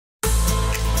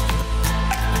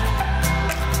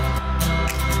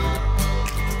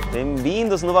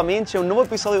Bem-vindos novamente a um novo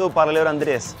episódio do Paralelo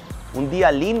Andrés. Um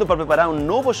dia lindo para preparar um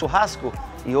novo churrasco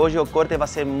e hoje o corte vai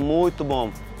ser muito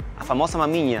bom. A famosa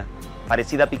maminha,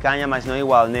 parecida a picanha, mas não é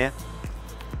igual, né?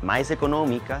 Mais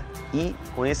econômica e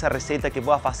com essa receita que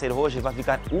vou fazer hoje vai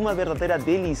ficar uma verdadeira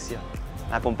delícia.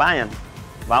 Me acompanham?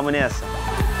 Vamos nessa!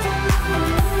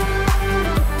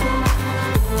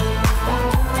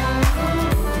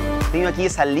 Tenho aqui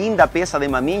essa linda peça de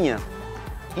maminha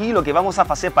e o que vamos a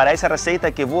fazer para essa receita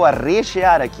é que vou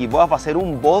rechear aqui, vou fazer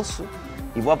um bolso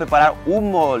e vou preparar um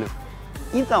molho.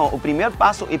 Então, o primeiro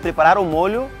passo é preparar o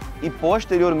molho e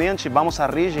posteriormente vamos a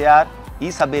rechear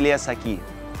essa beleza aqui.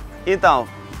 Então,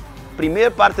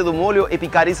 primeira parte do molho é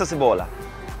picar essa cebola.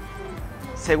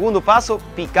 Segundo passo,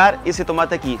 picar esse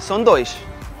tomate aqui. São dois.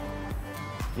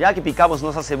 Já que picamos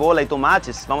nossa cebola e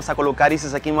tomates, vamos a colocar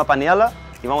esses aqui em uma panela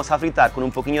e vamos a fritar com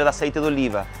um pouquinho de azeite de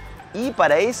oliva. E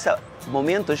para esse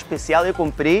momento especial eu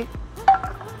comprei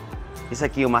esse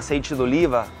aqui, um azeite de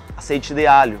oliva, azeite de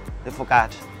alho, de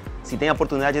focaccia. Se tem a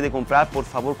oportunidade de comprar, por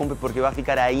favor, compre porque vai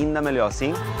ficar ainda melhor,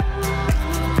 sim?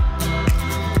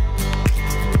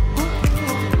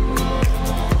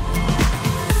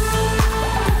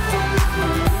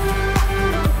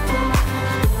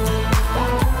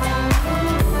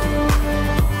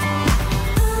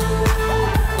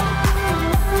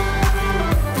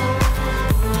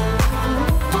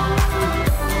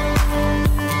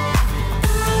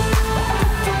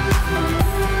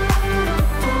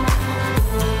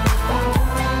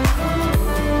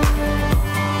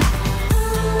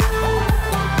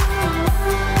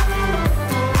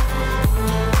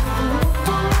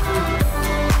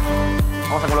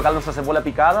 Vamos a colocar nossa cebola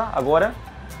picada agora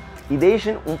e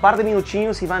deixem um par de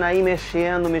minutinhos e vão aí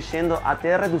mexendo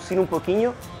até reduzir um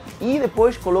pouquinho e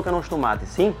depois colocam os tomates,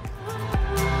 sim?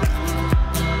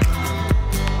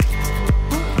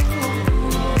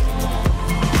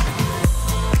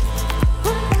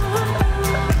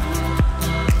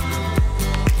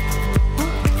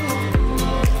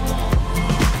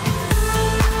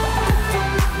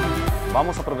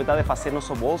 Vamos aproveitar de fazer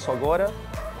nosso bolso agora.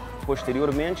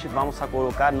 Posteriormente, vamos a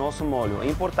colocar nosso molho. É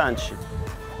importante,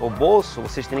 o bolso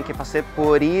vocês têm que fazer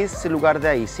por esse lugar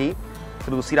daí, sim?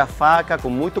 Introduzir a faca com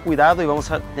muito cuidado e vamos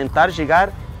a tentar chegar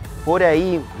por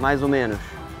aí, mais ou menos.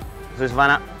 Vocês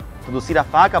vão introduzir a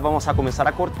faca, vamos a começar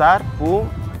a cortar, pum,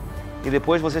 e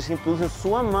depois vocês introduzem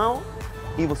sua mão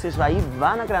e vocês aí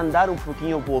vão agrandar um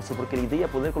pouquinho o bolso, porque a ideia é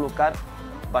poder colocar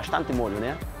bastante molho,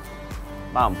 né?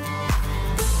 Vamos!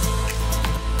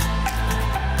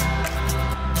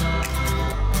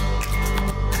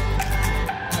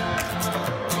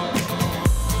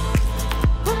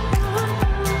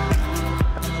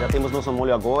 Já temos nosso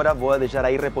molho agora, vou deixar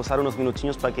aí repousar uns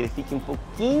minutinhos para que ele fique um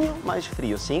pouquinho mais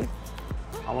frio, sim?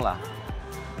 Vamos lá.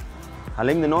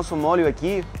 Além do nosso molho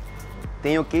aqui,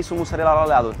 tem o queijo muçarela ao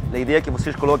lado. A ideia é que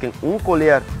vocês coloquem um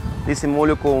colher desse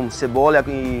molho com cebola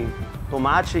e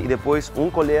tomate e depois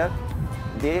um colher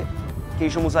de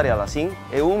queijo muçarela, sim?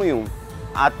 É um e um,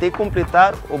 até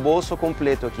completar o bolso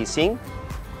completo aqui, sim?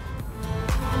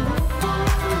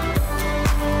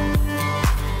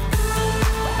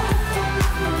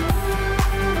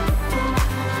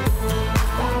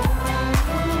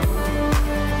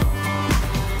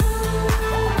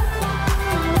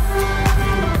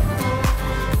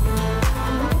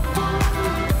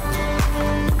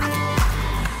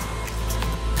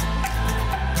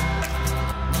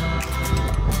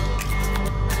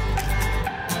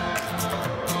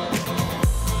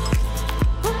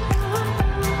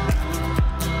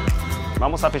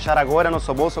 Vamos a fechar agora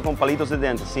nosso bolso com palitos de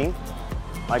dentro, sim?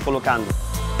 Vai colocando.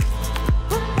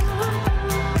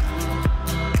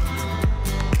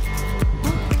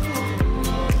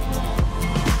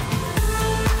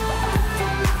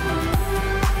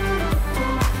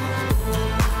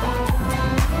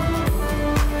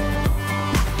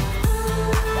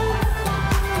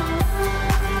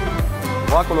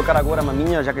 Vou colocar agora a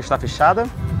maminha, já que está fechada.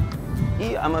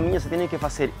 E a maminha você tem que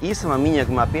fazer essa maminha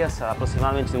com uma peça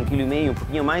aproximadamente de 1,5 kg, um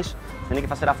pouquinho mais, você tem que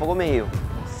fazer a fogo meio.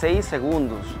 6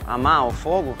 segundos a mão ao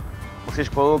fogo, vocês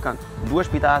colocam 2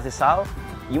 pitadas de sal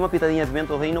e uma pitadinha de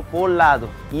pimenta do reino por lado.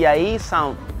 E aí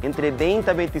são entre 20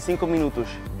 a 25 minutos.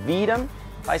 Viram,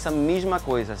 faz a mesma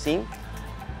coisa, sim?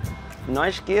 Não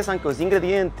esqueçam que os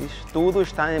ingredientes, tudo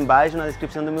está embaixo na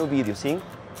descrição do meu vídeo, sim?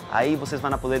 Aí vocês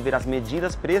vão poder ver as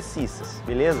medidas precisas,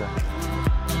 beleza?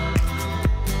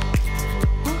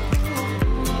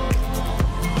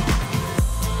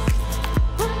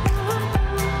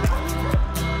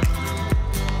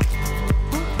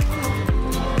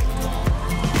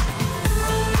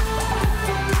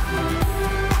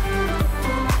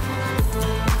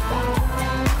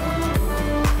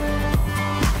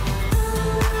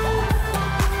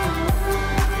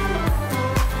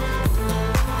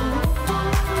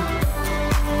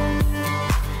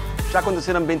 Já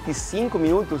aconteceram 25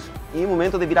 minutos e é o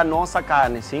momento de virar nossa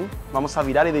carne, sim? Vamos a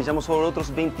virar e deixamos só outros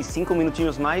 25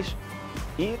 minutinhos mais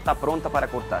e está pronta para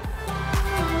cortar.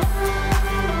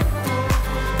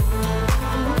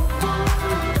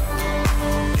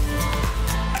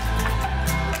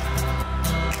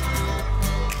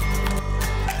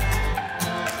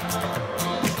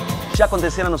 Já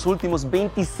aconteceram nos últimos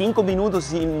 25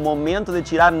 minutos e momento de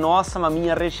tirar nossa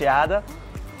maminha recheada.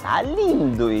 Tá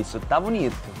lindo isso, tá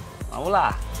bonito. Vamos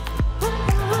lá.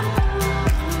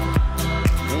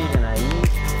 Vejam aí.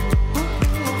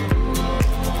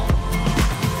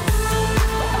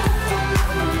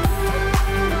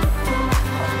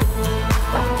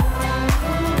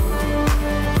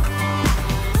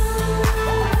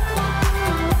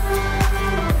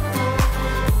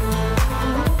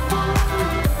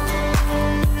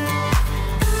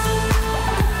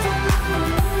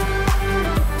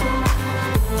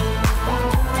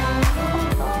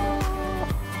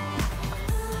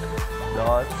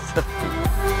 Nossa.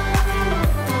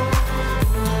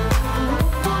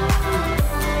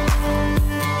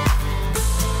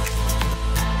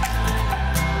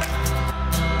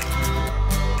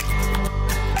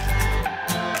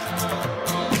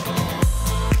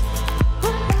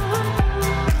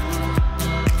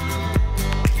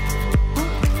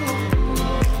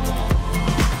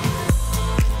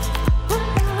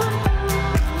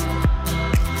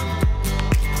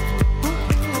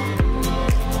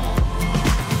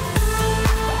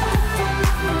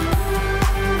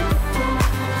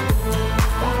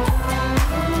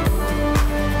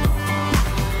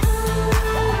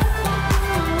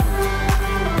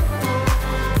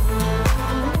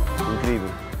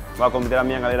 Vou convidar a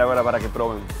minha galera agora para que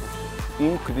provem.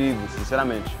 Incrível,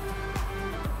 sinceramente.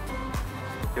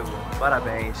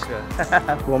 Parabéns.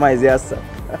 Vou mais essa.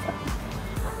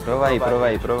 Prova aí, prova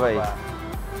aí, prova aí. Nossa,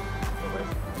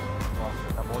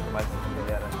 tá bom demais isso aqui,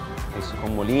 galera. Isso com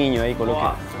molhinho aí, coloquei.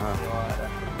 Nossa senhora.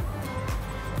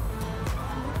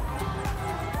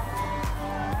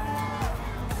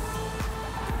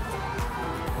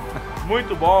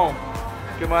 Muito bom.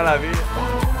 Que maravilha.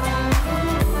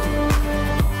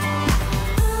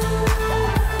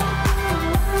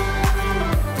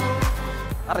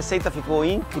 A receita ficou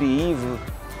incrível.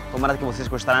 Tomara que vocês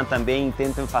gostaram também,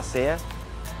 tentem fazer.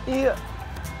 E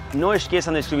não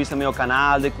esqueçam de inscrever-se no meu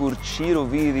canal, de curtir o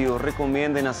vídeo,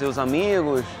 recomendem a seus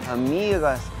amigos,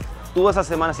 amigas. Todas as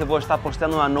semanas eu vou estar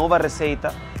postando uma nova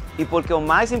receita. E porque o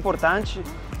mais importante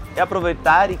é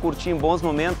aproveitar e curtir bons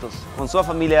momentos com sua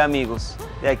família e amigos.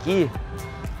 E aqui,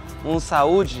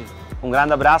 saúde, um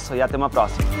grande abraço e até uma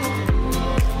próxima.